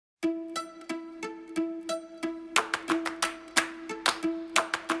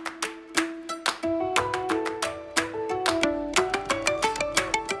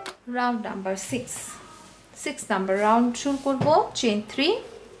Round number 6 number round শুরু করব chain 3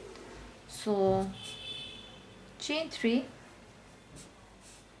 so chain 3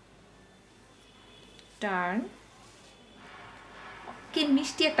 turn কি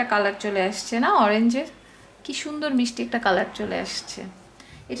মিষ্টি একটা কালার চলে আসছে না অরেঞ্জের কি সুন্দর মিষ্টি একটা কালার চলে আসছে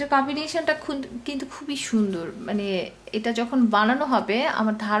এটার কম্বিনেশনটা কিন্তু খুবই সুন্দর মানে এটা যখন বানানো হবে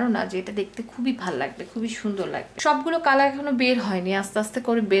আমার ধারণা যে এটা দেখতে খুবই ভালো লাগবে খুবই সুন্দর লাগবে সবগুলো কালার এখনো বের হয়নি আস্তে আস্তে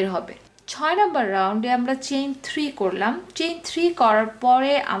করে বের হবে 6 নাম্বার রাউন্ডে আমরা চেইন 3 করলাম চেইন 3 করার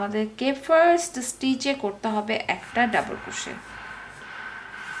পরে আমাদেরকে ফার্স্ট স্টিচে করতে হবে একটা ডাবল ক্রোশে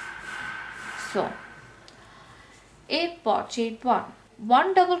সো এরপর চেইন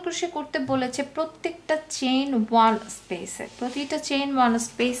 1 ডাবল ক্রোশে করতে বলেছে প্রত্যেকটা চেইন 1 স্পেসে প্রতিটা চেইন 1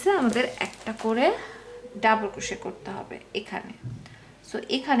 স্পেসে আমাদের একটা করে ডাবল ক্রোশে করতে হবে এখানে সো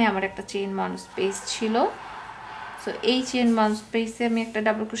এখানে আমার একটা চেইন 1 স্পেস ছিল সো এই চেইন 1 স্পেসে আমি একটা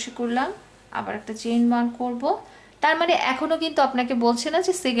ডাবল ক্রোশে করলাম আবার একটা চেইন 1 করব তার মানে এখনো কিন্তু আপনাকে বলছে না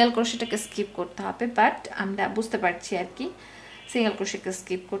যে সিঙ্গেল ক্রোশেটাকে স্কিপ করতে হবে বাট আমরা বুঝতে পারছি আর কি সিঙ্গেল ক্রোশেকে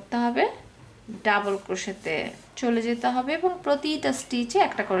স্কিপ করতে হবে ডাবল ক্রোশেতে চলে যেতে হবে এবং প্রতিটা স্টিচে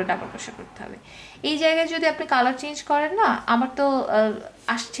একটা করে ডাবল ক্রোশে করতে হবে এই জায়গায় যদি আপনি কালার চেঞ্জ করেন না আমার তো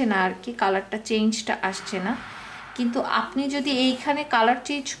আসছে না আর কি কালারটা চেঞ্জটা আসছে না কিন্তু আপনি যদি এইখানে কালার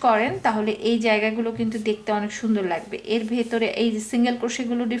চেঞ্জ করেন তাহলে এই জায়গাগুলো কিন্তু দেখতে অনেক সুন্দর লাগবে এর ভেতরে এই যে সিঙ্গেল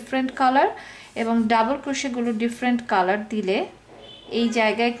ক্রোশেগুলো ডিফারেন্ট কালার এবং ডাবল ক্রোশেগুলো ডিফারেন্ট কালার দিলে এই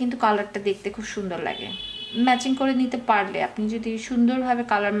জায়গায় কিন্তু কালারটা দেখতে খুব সুন্দর লাগে ম্যাচিং করে নিতে পারলে আপনি যদি সুন্দরভাবে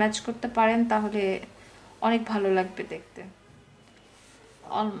কালার ম্যাচ করতে পারেন তাহলে অনেক ভালো লাগবে দেখতে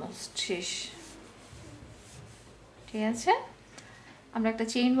অলমোস্ট শেষ ঠিক আছে আমরা একটা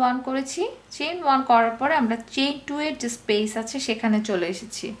চেইন 1 করেছি চেইন 1 করার পরে আমরা চেইন 2 এর যে স্পেস আছে সেখানে চলে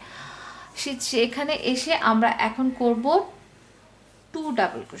এসেছি সেখানে এসে আমরা এখন করব 2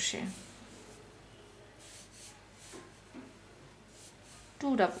 double crochet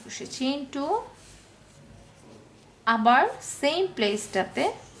 2 double crochet chain 2 আবার সেম প্লেসটাতে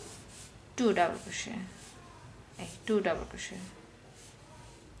 2 ডাবল ক্রোশে এই 2 ডাবল ক্রোশে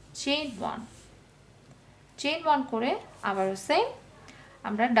চেইন 1 করে আবারও সেম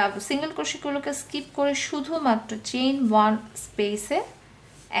আমরা ডাবল সিঙ্গেল ক্রোশেগুলোকে স্কিপ করে শুধুমাত্র চেইন 1 স্পেসে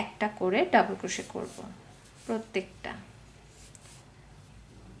একটা করে ডাবল ক্রোশে করব প্রত্যেকটা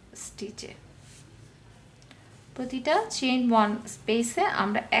স্টিচে প্রতিটা চেইন 1 স্পেসে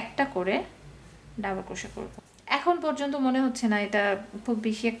আমরা একটা করে ডাবল ক্রোশে করব এখন পর্যন্ত মনে হচ্ছে না এটা খুব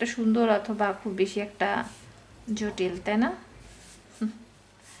বেশি একটা সুন্দর অথবা খুব বেশি একটা জটিল তাই না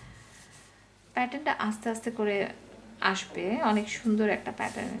প্যাটার্নটা আস্তে আস্তে করে আসবে অনেক সুন্দর একটা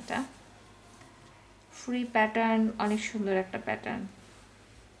প্যাটার্ন এটা ফ্রি প্যাটার্ন অনেক সুন্দর একটা প্যাটার্ন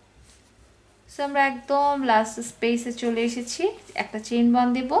সো আমরা একদম লাস্ট স্পেসে চলে এসেছি একটা চেইন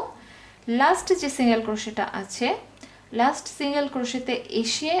 1 দেব লাস্ট যে সিঙ্গেল ক্রোশেটা আছে লাস্ট সিঙ্গেল ক্রোশেতে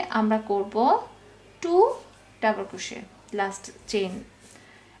এসে আমরা করব 2 ডাবল ক্রোশে লাস্ট চেইন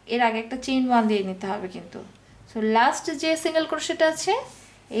এর আগে একটা চেইন 1 দিয়ে নিতে হবে কিন্তু সো লাস্ট যে সিঙ্গেল ক্রোশেটা আছে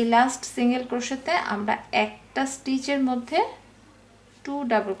এই লাস্ট সিঙ্গেল ক্রোশেতে আমরা একটা স্টিচের মধ্যে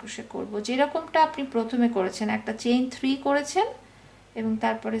 2 ডাবল ক্রোশে করব যেরকমটা আপনি প্রথমে করেছেন একটা চেইন 3 করেছেন এবং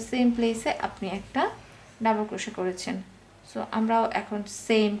তারপরে সেম প্লেসে আপনি একটা ডাবল ক্রোশে করেছেন সো আমরাও এখন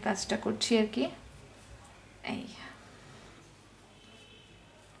সেম কাজটা করছি আর কি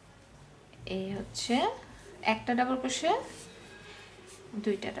এই হচ্ছে একটা ডাবল ক্রোশে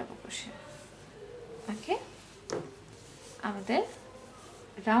দুইটা ডাবল ক্রোশে ওকে আমাদের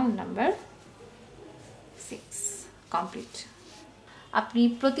রাউন্ড নাম্বার 6 কমপ্লিট আপনি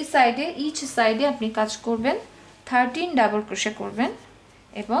প্রতি সাইডে ইচ সাইডে আপনি কাজ করবেন 13 ডাবল ক্রোশে করবেন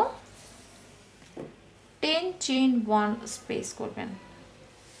এবং 10 চেইন 1 স্পেস করবেন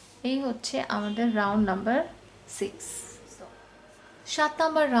এই হচ্ছে আমাদের রাউন্ড নাম্বার 6 7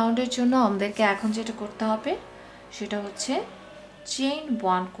 নাম্বার রাউন্ডের জন্য আমাদেরকে এখন যেটা করতে হবে সেটা হচ্ছে চেইন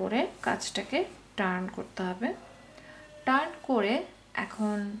 1 করে কাজটাকে টার্ন করতে হবে টার্ন করে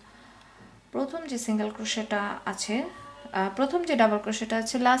এখন প্রথম যে সিঙ্গেল ক্রোশেটা আছে প্রথম যে ডাবল ক্রোশেটা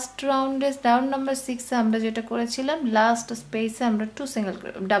আছে লাস্ট রাউন্ডে রাউন্ড নাম্বার 6 এ আমরা যেটা করেছিলাম লাস্ট স্পেসে আমরা 2 সিঙ্গেল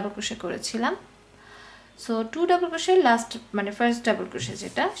ডাবল ক্রোশে করেছিলাম সো 2 ডাবল ক্রোশে লাস্ট মানে ফার্স্ট ডাবল ক্রোশে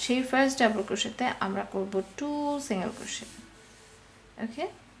যেটা সেই ফার্স্ট ডাবল ক্রোশেতে আমরা করব 2 সিঙ্গেল ক্রোশে ওকে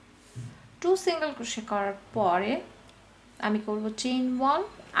 2 সিঙ্গেল ক্রোশে করার পরে আমি করব চেইন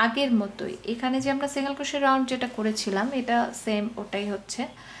 1 আগের মতোই এখানে যে আমরা সিঙ্গেল ক্রোশে রাউন্ড যেটা করেছিলাম এটা সেম ওটাই হচ্ছে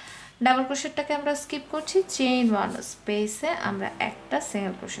ডাবল ক্রোশেটটাকে আমরা স্কিপ করছি চেইন 1 স্পেসে আমরা একটা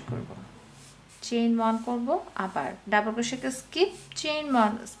সিঙ্গেল ক্রোশে করব চেইন 1 করব আবার ডাবল ক্রোশেকে স্কিপ চেইন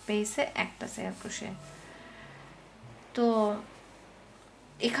 1 স্পেসে একটা সিঙ্গেল ক্রোশে তো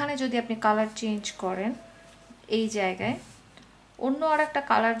এখানে যদি আপনি কালার চেঞ্জ করেন, এই জায়গায় অন্য আরেকটা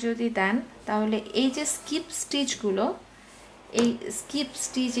কালার যদি দেন, তাহলে এই যে স্কিপ স্টিচগুলো, এই স্কিপ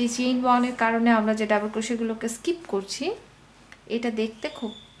স্টিচ, এই চেইন ওয়ানের কারণে আমরা যে ডাবল ক্রোশেগুলোকে স্কিপ করছি, এটা দেখতে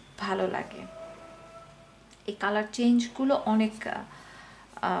খুব ভালো লাগে। এই কালার চেঞ্জগুলো অনেক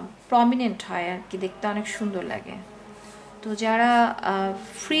প্রমিনেন্ট হয় আর কি, দেখতে অনেক সুন্দর লাগে। তো যারা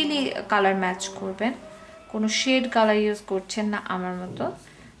ফ্রিলি কালার ম্যাচ করবেন, কোনো শেড কালার ইউজ করছেন না আমার মতো,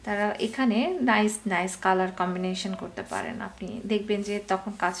 তারা এখানে নাইস নাইস কালার কম্বিনেশন করতে পারেন। আপনি দেখবেন যে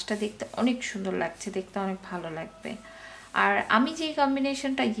তখন কাজটা দেখতে অনেক সুন্দর লাগছে, দেখতে অনেক ভালো লাগবে। আর আমি যে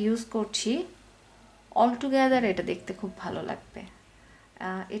কম্বিনেশনটা ইউজ করছি অলটুগেদার এটা দেখতে খুব ভালো লাগবে।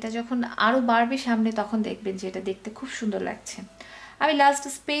 এটা যখন আরও বাড়বে সামনে, তখন দেখবেন যে এটা দেখতে খুব সুন্দর লাগছে। আমি লাস্ট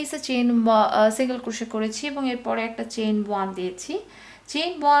স্পেসে চেইন সিঙ্গেল ক্রোশে করেছি এবং এরপরে একটা চেইন 1 দিয়েছি।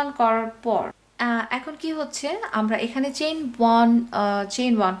 চেইন 1 করার পর এখন কি হচ্ছে, আমরা এখানে চেইন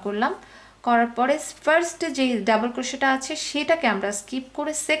 1 করলাম, করার পরে ফার্স্টে যে ডাবল ক্রোশেটা আছে সেটাকে আমরা স্কিপ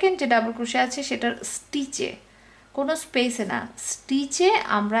করে সেকেন্ড যে ডাবল ক্রোশে আছে সেটার স্টিচে, কোনো স্পেসে না, স্টিচে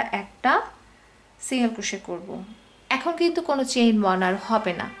আমরা একটা সিঙ্গেল ক্রোশে করব। এখন কিন্তু কোনো চেইন 1 আর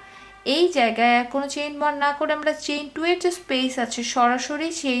হবে না। এই জায়গায় কোনো চেইন 1 না করে আমরা চেইন 2 এর যে স্পেস আছে সরাসরি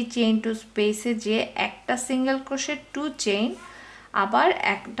সেই চেইন 2 স্পেসে যে একটা সিঙ্গেল ক্রোশে 2 চেইন, আবার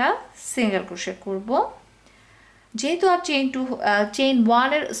একটা সিঙ্গেল ক্রোশে করব। যেহেতু আর চেইন 1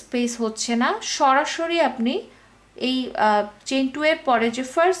 এর স্পেস হচ্ছে না, সরাসরি আপনি এই চেইন 2 এর পরে যে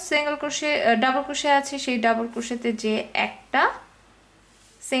first single crochet double crochet আছে সেই ডাবল ক্রোশেতে যে একটা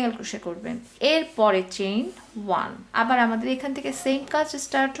সিঙ্গেল ক্রোশে করবেন, এরপরে চেইন 1। আবার আমাদের এখান থেকে সেম কাজ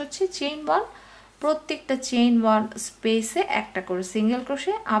স্টার্ট হচ্ছে। চেইন 1, প্রত্যেকটা চেইন 1 স্পেসে একটা করে সিঙ্গেল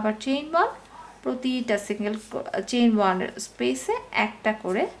ক্রোশে, আবার চেইন 1, প্রতিটা চেইন 1 এর স্পেসে একটা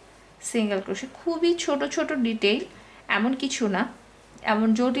করে সিঙ্গেল ক্রোশে। খুবই ছোট ছোট ডিটেইল, এমন কিছু না, এমন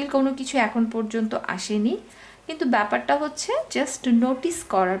জটিল কোনো কিছু এখন পর্যন্ত আসেনি, কিন্তু ব্যাপারটা হচ্ছে জাস্ট নোটিস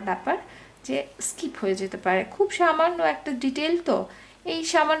করার ব্যাপার যে স্কিপ হয়ে যেতে পারে। খুব সামান্য একটা ডিটেইল, তো এই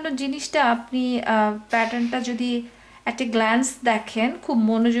সামান্য জিনিসটা আপনি প্যাটার্নটা যদি একটা গ্ল্যান্স দেখেন, খুব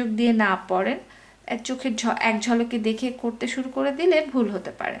মনোযোগ দিয়ে না পড়েন, চোখের এক ঝলকে দেখে করতে শুরু করে দিলে ভুল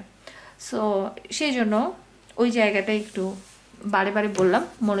হতে পারে। সো সেই জন্য ওই জায়গাটা একটু বারে বারে বললাম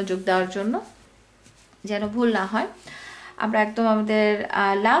মনোযোগ দেওয়ার জন্য, যেন ভুল না হয়। আমরা একদম আমাদের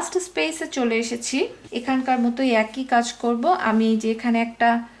লাস্ট স্পেসে চলে এসেছি। এখানকার মতোই একই কাজ করব। আমি যে এখানে একটা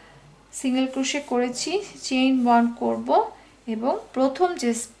সিঙ্গেল ক্রোশে করেছি, চেইন 1 করব এবং প্রথম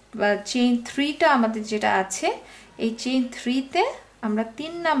যে চেইন 3টা আমাদের যেটা আছে, এই চেইন 3তে আমরা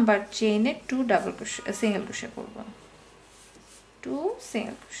 3 number চেইনে 2 double crochet single crochet করব, 2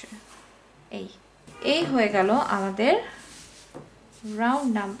 সিঙ্গেল ক্রোশে। এই হয়ে গেল আমাদের round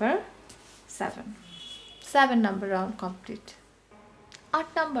number 7 number round complete. 8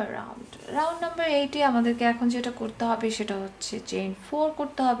 number round number 8-এ আমাদেরকে এখন যেটা করতে হবে সেটা হচ্ছে চেইন 4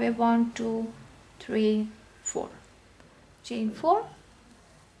 করতে হবে। 1 2 3 4, চেইন 4,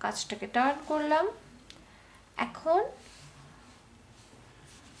 কাজটাকে টার্ন করলাম। এখন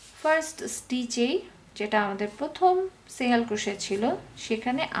ফার্স্ট স্টিচেই যেটা আমাদের প্রথম সিঙ্গেল ক্রোশে ছিল,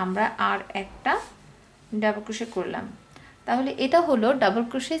 সেখানে আমরা আর একটা ডাবল ক্রোশে করলাম। তাহলে এটা হলো double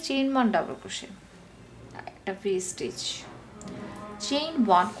crochet, chain 1 double crochet, একটা ভি স্টিচ, চেইন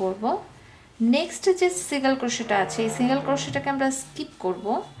 1 করব। নেক্সট যে সিঙ্গেল ক্রোশেটা আছে, এই সিঙ্গেল ক্রোশেটাকে আমরা স্কিপ করব।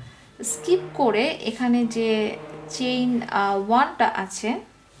 স্কিপ করে এখানে যে চেইন 1টা আছে,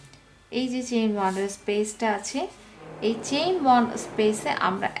 এই যে চেইন 1 এর স্পেসটা আছে, এই চেইন 1 স্পেসে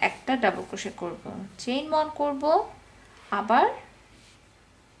আমরা একটা ডাবল ক্রোশে করব। চেইন 1 করব, আবার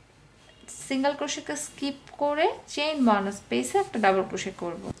সিঙ্গেল ক্রোশেকে স্কিপ করে চেইন 1 স্পেসে একটা ডাবল ক্রোশে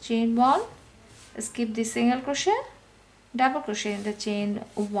করব। Chain 1, skip the single crochet, double crochet in the chain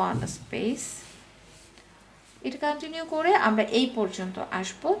 1 space। এটা কন্টিনিউ করে আমরা এই পর্যন্ত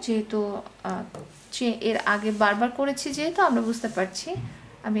আসব। যেহেতু এর আগে বারবার করেছি, যেহেতু আমরা বুঝতে পারছি,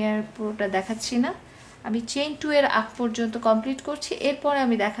 আমি আর পুরোটা দেখাচ্ছি না। আমি চেইন 2 এর আগ পর্যন্ত কমপ্লিট করছি, এরপরে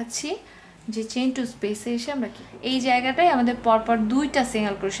আমি দেখাচ্ছি যে চেইন 2 স্পেসে এসে আমরা কি, এই জায়গাটায় আমাদের পরপর 2টা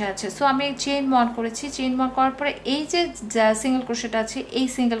সিঙ্গেল ক্রোশে আছে। সো আমি চেইন 1 করেছি, চেইন 1 করার পরে এই যে সিঙ্গেল ক্রোশেটা আছে, এই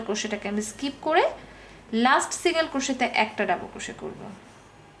সিঙ্গেল ক্রোশেটাকে আমি স্কিপ করে লাস্ট সিঙ্গেল ক্রোশেতে একটা ডাবল ক্রোশে করব।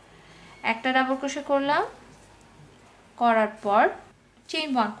 একটা ডাবল ক্রোশে করলাম, করার পর চেইন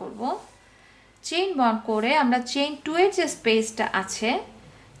 1 করব। চেইন 1 করে আমরা চেইন 2 এর যে স্পেসটা আছে,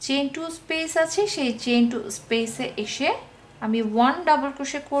 চেইন 2 স্পেস আছে, সেই চেইন 2 স্পেসে এসে আমি 1 ডাবল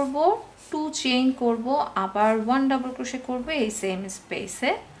ক্রোশে করব, 2 চেইন করব, আবার 1 ডাবল ক্রোশে করব এই সেম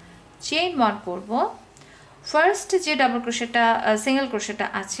স্পেসে। চেইন 1 করব। ফার্স্ট যে ডাবল ক্রোশেটা সিঙ্গেল ক্রোশেটা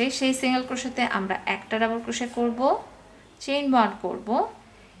আছে, সেই সিঙ্গেল ক্রোশেতে আমরা একটা ডাবল ক্রোশে করব, চেইন 1 করব,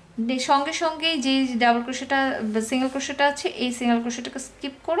 সঙ্গে সঙ্গেই যে ডাবল ক্রোশেটা সিঙ্গেল ক্রোশেটা আছে এই সিঙ্গেল ক্রোশেটাকে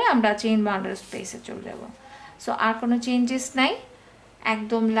স্কিপ করে আমরা চেইন ওয়ানের স্পেসে চলে যাব। সো আর কোনো চেঞ্জেস নাই,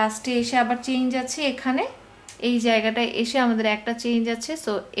 একদম লাস্টে এসে আবার চেঞ্জ আছে, এখানে এই জায়গাটায় এসে আমাদের একটা চেঞ্জ আছে।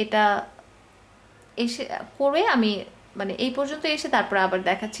 সো এটা এসে করে আমি মানে এই পর্যন্ত এসে তারপর আবার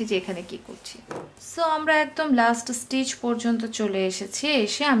দেখাচ্ছি যে এখানে কি করছি। সো আমরা একদম লাস্ট স্টিচ পর্যন্ত চলে এসেছি,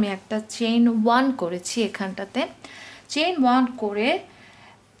 এসে আমি একটা চেইন ওয়ান করেছি এখানটাতে। চেইন ওয়ান করে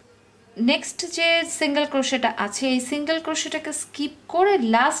নেক্সট যে সিঙ্গেল ক্রোশেটা আছে এই সিঙ্গেল ক্রোশেটাকে স্কিপ করে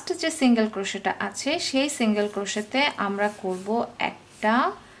লাস্ট যে সিঙ্গেল ক্রোশেটা আছে সেই সিঙ্গেল ক্রোশেতে আমরা করব একটা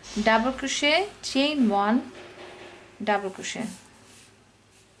double crochet, chain one, double crochet,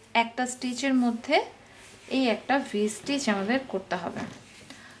 একটা স্টিচের মধ্যে এই একটা ভি স্টিচ আমাদের করতে হবে।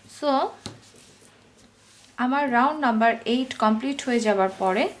 সো আমার রাউন্ড নাম্বার 8 কমপ্লিট হয়ে যাবার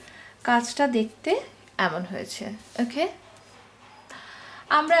পরে কাজটা দেখতে এমন হয়েছে। ওকে,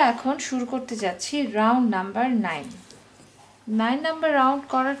 আমরা এখন শুরু করতে যাচ্ছি রাউন্ড নাম্বার 9। 9 নাম্বার রাউন্ড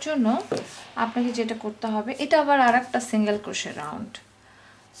করার জন্য আপনাকে যেটা করতে হবে, এটা আবার আর একটা single crochet round.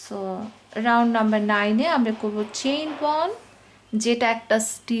 So round number 9-এ আমরা করব চেইন ওয়ান, যেটা একটা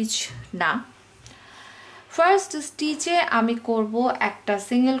স্টিচ না। ফার্স্ট স্টিচে আমি করব একটা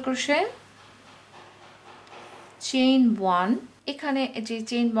সিঙ্গেল ক্রোশে, চেইন ওয়ান, এখানে যে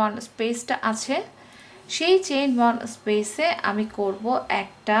চেইন ওয়ান স্পেসটা আছে সেই চেইন ওয়ান স্পেসে আমি করব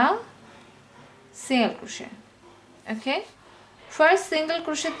একটা সিঙ্গেল ক্রোশে। ওকে, ফার্স্ট সিঙ্গেল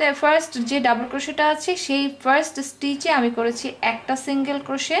ক্রোশেতে ফার্স্ট যে ডাবল ক্রোশেটা আছে সেই ফার্স্ট স্টিচে আমি করেছি একটা সিঙ্গেল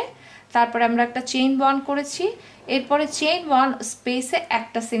ক্রোশে, তারপরে আমরা একটা চেইন ওয়ান করেছি, এরপরে চেইন ওয়ান স্পেসে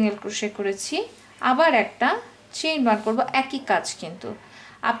একটা সিঙ্গেল ক্রোশে করেছি, আবার একটা চেইন ওয়ান করব, একই কাজ। কিন্তু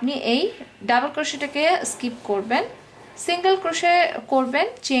আপনি এই ডাবল ক্রোশেটাকে স্কিপ করবেন, সিঙ্গেল ক্রোশে করবেন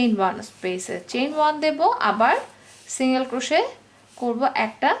চেইন ওয়ান স্পেসে, চেইন ওয়ান দেব, আবার সিঙ্গেল ক্রোশে করব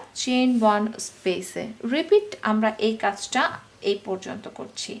একটা চেইন ওয়ান স্পেসে। রিপিট আমরা এই কাজটা এই পর্যন্ত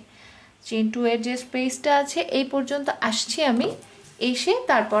করছি। চেইন টু এর যে স্পেসটা আছে এই পর্যন্ত আসছি আমি, এসে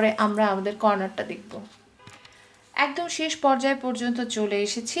তারপরে আমরা আমাদের কর্নারটা দেখব। একদম শেষ পর্যায় পর্যন্ত চলে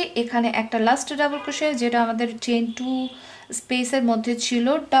এসেছি। এখানে একটা লাস্ট ডাবল ক্রোশে, যেটা আমাদের চেইন টু স্পেসের মধ্যে ছিল,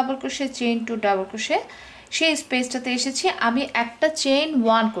 double crochet, chain two, double crochet, সেই স্পেসটাতে এসেছি। আমি একটা চেইন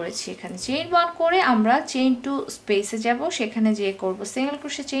ওয়ান করেছি, এখানে চেইন ওয়ান করে আমরা চেইন টু স্পেসে যাব, সেখানে যেয়ে করব single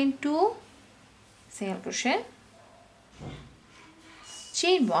crochet, chain two, single crochet,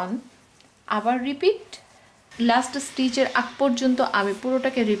 chain one, আবার রিপিট। লাস্ট স্টিচের আগ পর্যন্ত আমি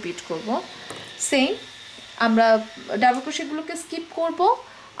পুরোটাকে রিপিট করব। সেম আমরা ডাবল ক্রোশেগুলোকে স্কিপ করব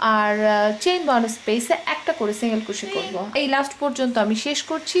আর চেইন ওয়ান স্পেসে একটা করে সিঙ্গেল ক্রোশে করব। এই লাস্ট পর্যন্ত আমি শেষ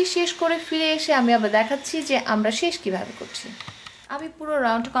করছি, শেষ করে ফিরে এসে আমি আবার দেখাচ্ছি যে আমরা শেষ কিভাবে করছি। আমি পুরো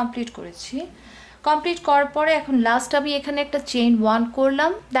রাউন্ড কমপ্লিট করেছি। কমপ্লিট করার পরে এখন লাস্ট আমি এখানে একটা চেইন ওয়ান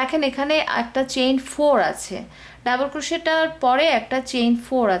করলাম। দেখেন এখানে একটা চেইন ফোর আছে, ডাবল ক্রোশেটার পরে একটা চেইন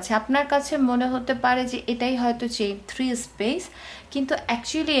ফোর আছে। আপনার কাছে মনে হতে পারে যে এটাই হয়তো চেইন থ্রি স্পেস, কিন্তু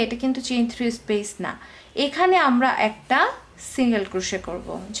অ্যাকচুয়ালি এটা কিন্তু চেইন থ্রি স্পেস না। এখানে আমরা একটা সিঙ্গেল ক্রোশে করব,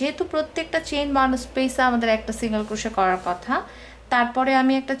 যেহেতু প্রত্যেকটা চেইন ওয়ান স্পেসে আমাদের একটা সিঙ্গেল ক্রোশে করার কথা। তারপরে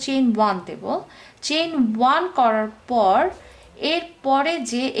আমি একটা চেইন ওয়ান দেব। চেইন ওয়ান করার পর এরপরে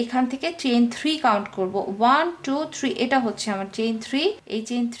যে এখান থেকে চেইন থ্রি কাউন্ট করব, 1 2 3, এটা হচ্ছে আমার চেইন থ্রি। এই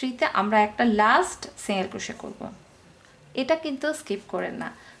চেইন থ্রিতে আমরা একটা লাস্ট সিঙ্গেল ক্রোশে করব। এটা কিন্তু স্কিপ করেন না,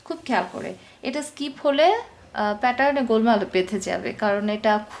 খুব খেয়াল করে। এটা স্কিপ হলে প্যাটার্নে গোলমাল বেঁধে যাবে, কারণ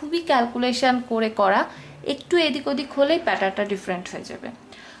এটা খুবই ক্যালকুলেশন করে করা, একটু এদিক ওদিক হলেই প্যাটার্নটা ডিফারেন্ট হয়ে যাবে।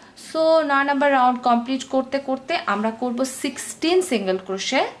 সো 9 নাম্বার রাউন্ড কমপ্লিট করতে করতে আমরা করব 16 সিঙ্গেল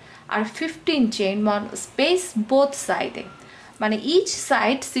ক্রোশে আর 15 চেইন ওয়ান স্পেস বোথ সাইডে, মানে each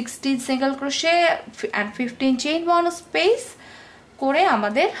side 16 single crochet and 15 chain one space করে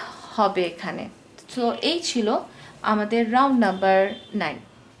আমাদের হবে এখানে। সো এই ছিল আমাদের রাউন্ড নাম্বার 9।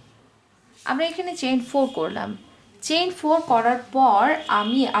 আমরা এখানে চেইন 4 করলাম। চেইন 4 করার পর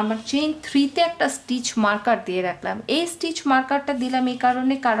আমি আমার চেইন 3-তে একটা স্টিচ মার্কার দিয়ে রাখলাম। এই স্টিচ মার্কারটা দিলাম এই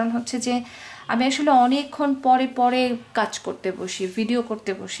কারণ হচ্ছে যে আমি আসলে অনেকক্ষণ পরে পরে কাজ করতে বসি, ভিডিও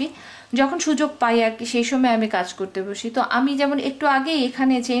করতে বসি, যখন সুযোগ পাই আর কি, সেই সময় আমি কাজ করতে বসি। তো আমি যেমন একটু আগে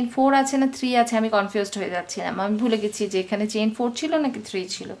এখানে চেইন 4 আছে না 3 আছে আমি কনফিউজড হয়ে যাচ্ছিলাম, আমি ভুলে গেছি যে এখানে চেইন 4 ছিল নাকি 3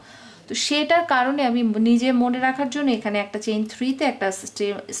 ছিল। তো সেটার কারণে আমি নিজে মনে রাখার জন্য এখানে একটা চেইন 3-তে একটা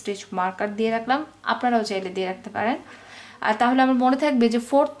স্টিচ মার্কার দিয়ে রাখলাম। আপনারাও চাইলে দিয়ে রাখতে পারেন, আর তাহলে আমার মনে থাকবে যে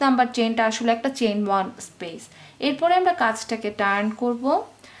 4th নাম্বার চেইনটা আসলে একটা চেইন ওয়ান স্পেস। এরপরে আমরা কাজটাকে টার্ন করব।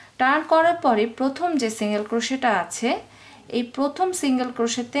 টার্ন করার পরে প্রথম যে সিঙ্গেল ক্রোশেটা আছে এই প্রথম সিঙ্গেল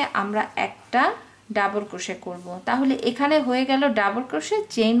ক্রোশেতে আমরা একটা ডাবল ক্রোশে করব। তাহলে এখানে হয়ে গেল double crochet,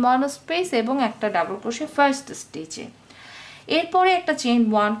 chain one space এবং একটা ডাবল ক্রোশে ফার্স্ট স্টিচে। এরপরে একটা চেইন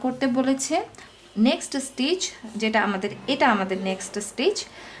 1 করতে বলেছে। নেক্সট স্টিচ যেটা আমাদের, এটা আমাদের নেক্সট স্টিচ।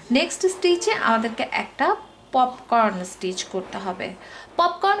 নেক্সট স্টিচে আমাদেরকে একটা পপকর্ন স্টিচ করতে হবে।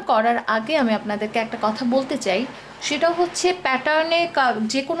 পপকর্ন করার আগে আমি আপনাদেরকে একটা কথা বলতে চাই, সেটা হচ্ছে প্যাটার্নে,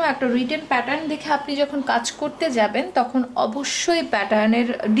 যে কোনো একটা রিটেন প্যাটার্ন দেখে আপনি যখন কাজ করতে যাবেন তখন অবশ্যই প্যাটার্নের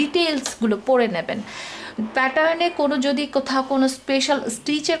ডিটেলসগুলো পড়ে নেবেন। প্যাটার্নে কোনো যদি কোথাও কোনো স্পেশাল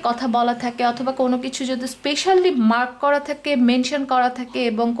স্টিচের কথা বলা থাকে অথবা কোনো কিছু যদি স্পেশালি মার্ক করা থাকে, মেনশন করা থাকে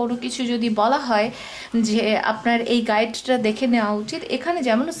এবং কোনো কিছু যদি বলা হয় যে আপনার এই গাইডটা দেখে নেওয়া উচিত, এখানে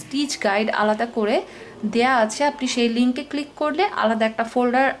যেমন স্টিচ গাইড আলাদা করে দেয়া আছে, আপনি সেই লিঙ্কে ক্লিক করলে আলাদা একটা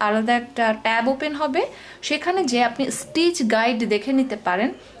ফোল্ডার, আলাদা একটা ট্যাব ওপেন হবে, সেখানে যে আপনি স্টিচ গাইড দেখে নিতে পারেন।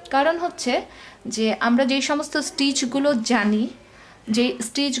 কারণ হচ্ছে যে আমরা যেই সমস্ত স্টিচগুলো জানি, যে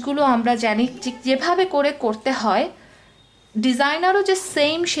স্টিচগুলো আমরা জানি যেভাবে করে করতে হয়, ডিজাইনারও যে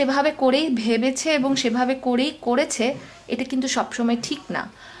সেম সেভাবে করেই ভেবেছে এবং সেভাবে করেই করেছে, এটা কিন্তু সবসময় ঠিক না।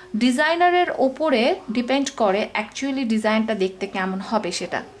 ডিজাইনারের ওপরে ডিপেন্ড করে অ্যাকচুয়ালি ডিজাইনটা দেখতে কেমন হবে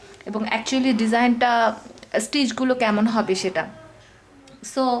সেটা, এবং অ্যাকচুয়ালি ডিজাইনটা স্টিচগুলো কেমন হবে সেটা।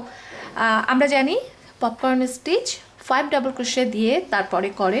 সো আমরা জানি পপকর্ন স্টিচ 5 ডাবল ক্রোশে দিয়ে তারপরে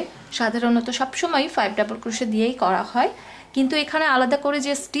করে, সাধারণত সবসময় 5 ডাবল ক্রোশে দিয়েই করা হয়, কিন্তু এখানে আলাদা করে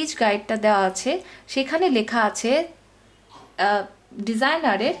যে স্টিচ গাইডটা দেওয়া আছে সেখানে লেখা আছে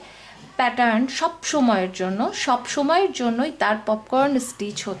ডিজাইনারের প্যাটার্ন সব সময়ের জন্যই তার পপকর্ন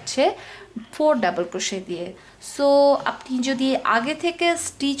স্টিচ হচ্ছে 4 ডাবল ক্রোশে দিয়ে। সো আপনি যদি আগে থেকে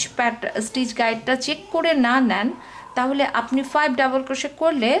স্টিচ গাইডটা চেক করে না নেন, তাহলে আপনি 5 ডাবল ক্রোশে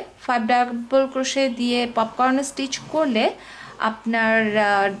করলে, 5 ডাবল ক্রোশে দিয়ে পপকর্ন স্টিচ করলে আপনার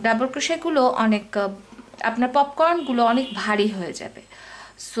ডাবল ক্রোশেগুলো অনেক, আপনার পপকর্নগুলো অনেক ভারী হয়ে যাবে।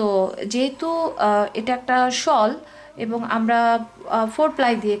 সো যেহেতু এটা একটা শল এবং আমরা 4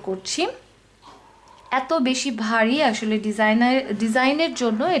 প্লাই দিয়ে করছি, এত বেশি ভারী আসলে ডিজাইনের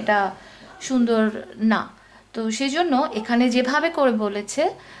জন্য এটা সুন্দর না। তো সেজন্য এখানে যেভাবে করে বলেছে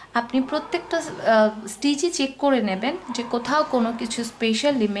আপনি প্রত্যেকটা স্টিচই চেক করে নেবেন যে কোথাও কোনো কিছু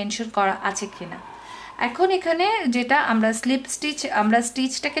স্পেশালি মেনশন করা আছে কিনা। এখন এখানে যেটা আমরা স্লিপ স্টিচ, আমরা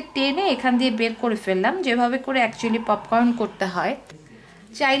স্টিচটাকে টেনে এখান দিয়ে বের করে ফেললাম, যেভাবে করে অ্যাকচুয়ালি পপকর্ন করতে হয়।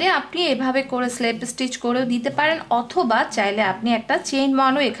 চাইলে আপনি এভাবে করে স্লিপ স্টিচ করেও দিতে পারেন, অথবা চাইলে আপনি একটা চেইন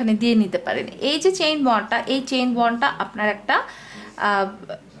ওয়ানও এখানে দিয়ে নিতে পারেন। এই যে চেইন ওয়ানটা আপনার একটা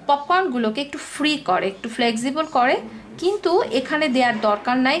পপকর্নগুলোকে একটু ফ্রি করে, একটু ফ্লেক্সিবল করে, কিন্তু এখানে দেওয়ার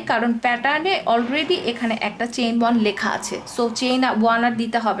দরকার নাই, কারণ প্যাটার্নে অলরেডি এখানে একটা চেইন ওয়ান লেখা আছে। সো চেইন ওয়ান আর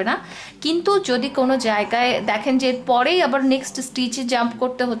দিতে হবে না। কিন্তু যদি কোনো জায়গায় দেখেন যে পরেই আবার নেক্সট স্টিচে জাম্প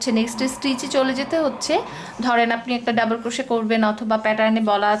করতে হচ্ছে, নেক্সট স্টিচে চলে যেতে হচ্ছে, ধরেন আপনি একটা ডাবল ক্রোশে করবেন অথবা প্যাটার্নে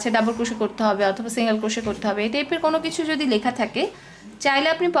বলা আছে ডাবল ক্রোশে করতে হবে অথবা সিঙ্গেল ক্রোশে করতে হবে, এই টাইপের কোনো কিছু যদি লেখা থাকে, চাইলে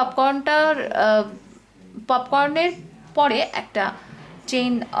আপনি পপকর্নের পরে একটা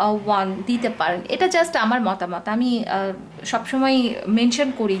চেইন ওয়ান দিতে পারেন। এটা জাস্ট আমার মতামত, আমি সবসময় মেনশন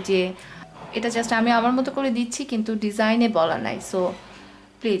করি যে এটা জাস্ট আমি আমার মতো করে দিচ্ছি, কিন্তু ডিজাইনে বলা নাই। সো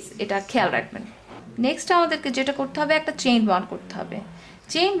প্লিজ এটা খেয়াল রাখবেন। নেক্সট আমাদেরকে যেটা করতে হবে, একটা চেইন ওয়ান করতে হবে।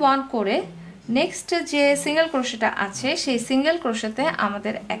 চেইন ওয়ান করে নেক্সট যে সিঙ্গেল ক্রোশেটা আছে সেই সিঙ্গেল ক্রোশেতে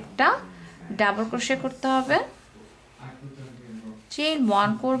আমাদের একটা ডাবল ক্রোশে করতে হবে, চেইন ওয়ান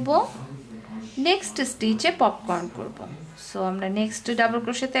করব, নেক্সট স্টিচে পপকর্ন করব। সো আমরা নেক্সট ডাবল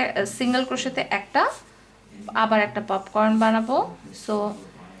ক্রোশেতে, সিঙ্গেল ক্রোশেতে আবার একটা পপকর্ন বানাবো। সো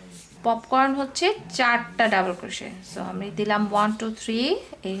পপকর্ন হচ্ছে 4টা ডাবল ক্রোশে। সো আমি দিলাম 1 2 3,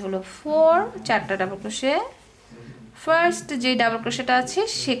 এই হলো 4, 4টা ডাবল ক্রোশে। ফার্স্ট যে ডাবল ক্রোশেটা আছে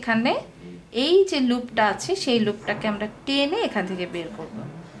সেখানে এই যে লুপটা আছে সেই লুপটাকে আমরা টেনে এখান থেকে বের করব।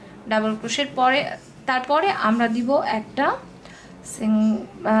 ডাবল ক্রোশের পরে তারপরে আমরা দিব একটা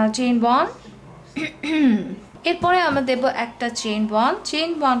চেইন ওয়ান, এরপরে আমরা দেব একটা চেইন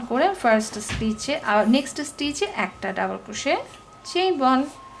ওয়ান করে ফার্স্ট স্টিচে, আর নেক্সট স্টিচে একটা double crochet, chain one,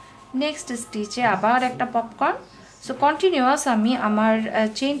 next স্টিচে আবার একটা পপকর্ন। সো কন্টিনিউয়াস আমি আমার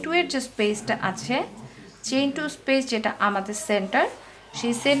চেইন 2 এর যে স্পেসটা আছে, চেইন 2 স্পেস যেটা আমাদের সেন্টার,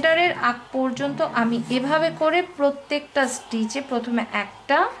 সেই সেন্টারের আগ পর্যন্ত আমি এভাবে করে প্রত্যেকটা স্টিচে প্রথমে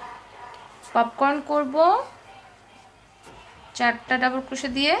একটা পপকর্ন করব, 4টা ডাবল ক্রোশে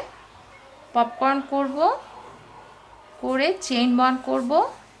দিয়ে পপকর্ন করব, করে চেইন ওয়ান করব,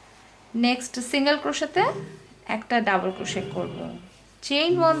 নেক্সট সিঙ্গেল ক্রোশেতে একটা ডাবল ক্রোশে করব,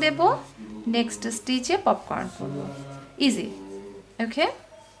 চেইন ওয়ান দেব, নেক্সট স্টিচে পপকর্ন করব। ইজি, ওকে।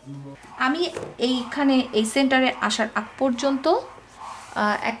 আমি এইখানে এই সেন্টারে আসার আগ পর্যন্ত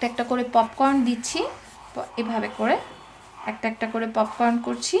একটা একটা করে পপকর্ন দিচ্ছি, এভাবে করে একটা একটা করে পপকর্ন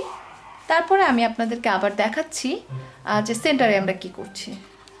করছি, তারপরে আমি আপনাদেরকে আবার দেখাচ্ছি যে সেন্টারে আমরা কি করছি।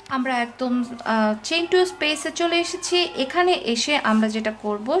 আমরা একদম চেইন টু স্পেসে চলে এসেছি। এখানে এসে আমরা যেটা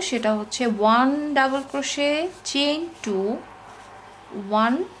করব সেটা হচ্ছে 1 double crochet, chain two,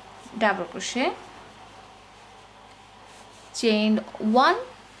 1 double crochet, chain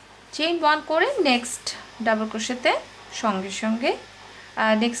 1 করে নেক্সট ডাবল ক্রোশেতে সঙ্গে সঙ্গে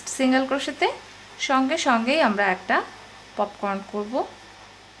নেক্সট সিঙ্গেল ক্রোশেতে সঙ্গে সঙ্গেই আমরা একটা পপকর্ন করব।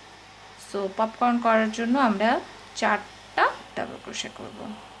 সো পপকর্ন করার জন্য আমরা 4টা ডাবল ক্রোশে করব।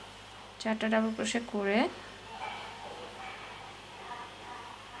 4টা ডাবল ক্রোশে করে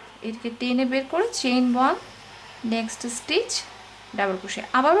এটাকে টেনে বের করে chain 1, next stitch double crochet.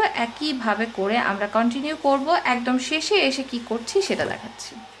 আবারও একইভাবে করে আমরা কন্টিনিউ করব। একদম শেষে এসে কি করছি সেটা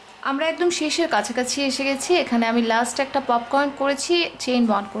দেখাচ্ছি। আমরা একদম শেষের কাছাকাছি এসে গেছি। এখানে আমি লাস্ট একটা পপকর্ন করেছি, চেইন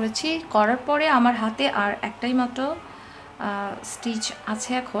 1 করেছি। করার পরে আমার হাতে আর একটাই মাত্র স্টিচ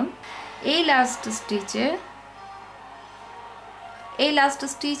আছে। এখন এই লাস্ট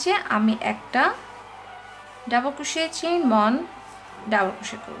স্টিচে আমি একটা double crochet, chain 1, double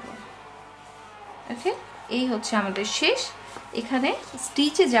crochet করব। ওকে, এই হচ্ছে আমাদের শেষ। এখানে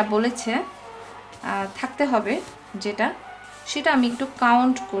স্টিচে যা বলেছে থাকতে হবে সেটা আমি একটু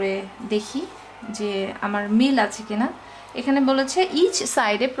কাউন্ট করে দেখি যে আমার মিল আছে কিনা। এখানে বলেছে ইচ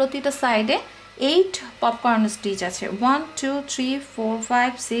সাইডে, প্রতিটা সাইডে 8 পপকর্ন স্টিচ আছে। 1 2 3 4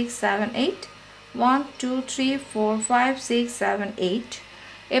 5 6 7 8, 1 2 3 4 5 6 7 8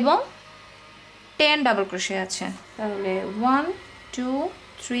 এবং 10 ডাবল ক্রোশে আছে। তাহলে 1 2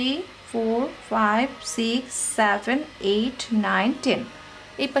 3 4 5 6 7 8 9 10।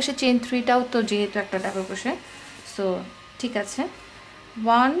 এই পাশে চেইন 3টাও তো যেহেতু একটা ডাবল ক্রোশে, সো ঠিক আছে।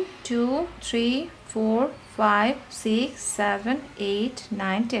 1 2 3 4 5 6 7 8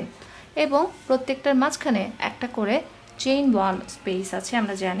 9 10 এবং প্রত্যেকটার মাঝখানে একটা করে চেইন 1 স্পেস আছে।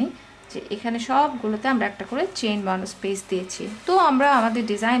 আমরা জানি যে এখানে সবগুলোতে আমরা একটা করে চেইন 1 স্পেস দিয়েছি। তো আমরা আমাদের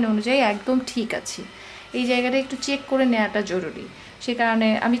ডিজাইন অনুযায়ী একদম ঠিক আছি। এই জায়গাটা একটু চেক করে নেওয়াটা জরুরি, সে কারণে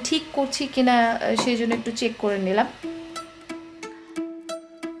আমি ঠিক করছি কিনা সেই জন্য একটু চেক করে নিলাম।